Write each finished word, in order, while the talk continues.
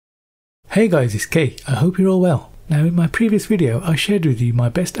Hey guys, it's Kay. I hope you're all well. Now in my previous video I shared with you my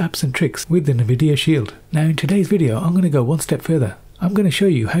best apps and tricks with the Nvidia Shield. Now in today's video I'm going to go one step further. I'm going to show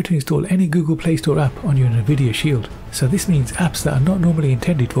you how to install any Google Play Store app on your Nvidia Shield. So this means apps that are not normally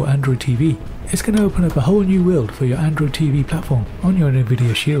intended for Android TV. It's going to open up a whole new world for your Android TV platform on your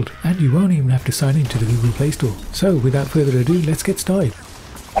Nvidia Shield, and you won't even have to sign into the Google Play Store. So without further ado, let's get started.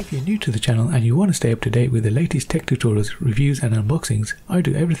 If you're new to the channel and you want to stay up to date with the latest tech tutorials, reviews and unboxings, I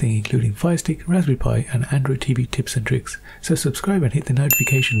do everything including Fire Stick, Raspberry Pi and Android TV tips and tricks, so subscribe and hit the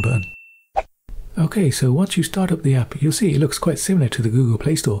notification button. Okay, so once you start up the app, you'll see it looks quite similar to the Google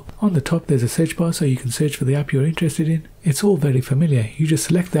Play Store. On the top there's a search bar so you can search for the app you're interested in. It's all very familiar. You just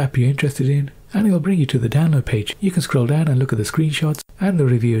select the app you're interested in and it'll bring you to the download page. You can scroll down and look at the screenshots and the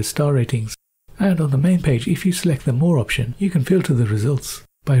reviewers' star ratings. And on the main page, if you select the More option, you can filter the results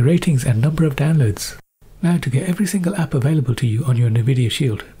by ratings and number of downloads. Now to get every single app available to you on your Nvidia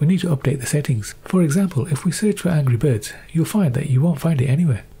Shield, we need to update the settings. For example, if we search for Angry Birds, you'll find that you won't find it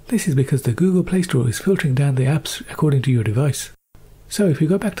anywhere. This is because the Google Play Store is filtering down the apps according to your device. So if you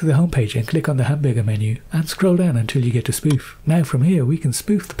go back to the home page and click on the hamburger menu and scroll down until you get to spoof. Now from here we can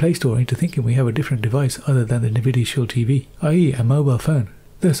spoof the Play Store into thinking we have a different device other than the Nvidia Shield TV, i.e. a mobile phone,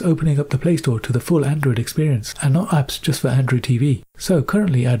 thus opening up the Play Store to the full Android experience and not apps just for Android TV. So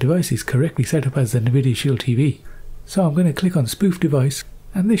currently our device is correctly set up as the Nvidia Shield TV. So I'm going to click on Spoof Device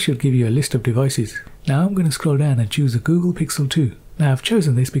and this should give you a list of devices. Now I'm going to scroll down and choose a Google Pixel 2. Now I've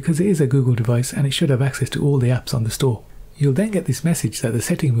chosen this because it is a Google device and it should have access to all the apps on the store. You'll then get this message that the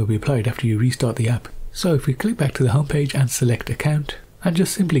setting will be applied after you restart the app. So if we click back to the home page and select Account and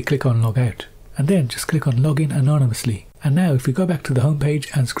just simply click on Log Out and then just click on Login Anonymously. And now if we go back to the home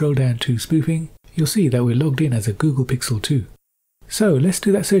page and scroll down to Spoofing, you'll see that we're logged in as a Google Pixel 2. So let's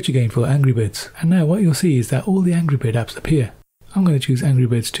do that search again for Angry Birds. And now what you'll see is that all the Angry Bird apps appear. I'm going to choose Angry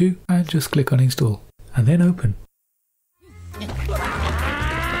Birds 2 and just click on Install and then Open.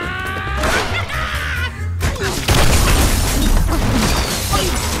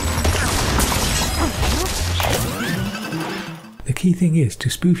 The key thing is to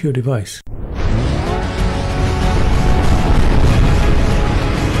spoof your device.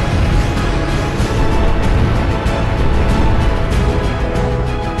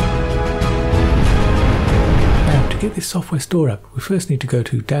 To get this software store app, we first need to go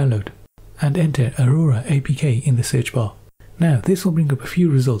to Download and enter Aurora APK in the search bar. Now this will bring up a few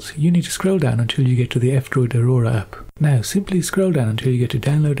results. You need to scroll down until you get to the F-Droid Aurora app. Now simply scroll down until you get to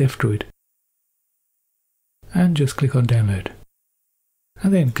Download F-Droid and just click on Download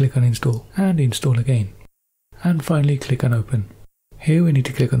and then click on Install and Install again and finally click on Open. Here we need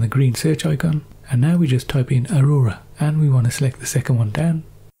to click on the green search icon and now we just type in Aurora and we want to select the second one down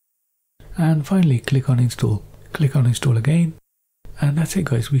and finally click on Install. Click on Install again and that's it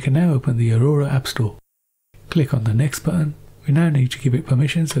guys, we can now open the Aurora App Store. Click on the Next button. We now need to give it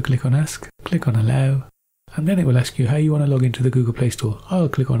permission, so click on Ask, click on Allow and then it will ask you how you want to log into the Google Play Store. I'll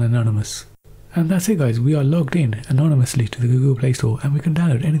click on Anonymous. And that's it guys, we are logged in anonymously to the Google Play Store and we can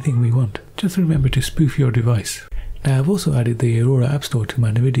download anything we want. Just remember to spoof your device. Now I've also added the Aurora App Store to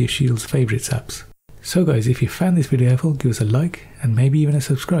my Nvidia Shield's favourites apps. So guys, if you found this video helpful, give us a like and maybe even a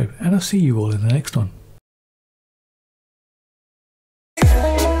subscribe and I'll see you all in the next one.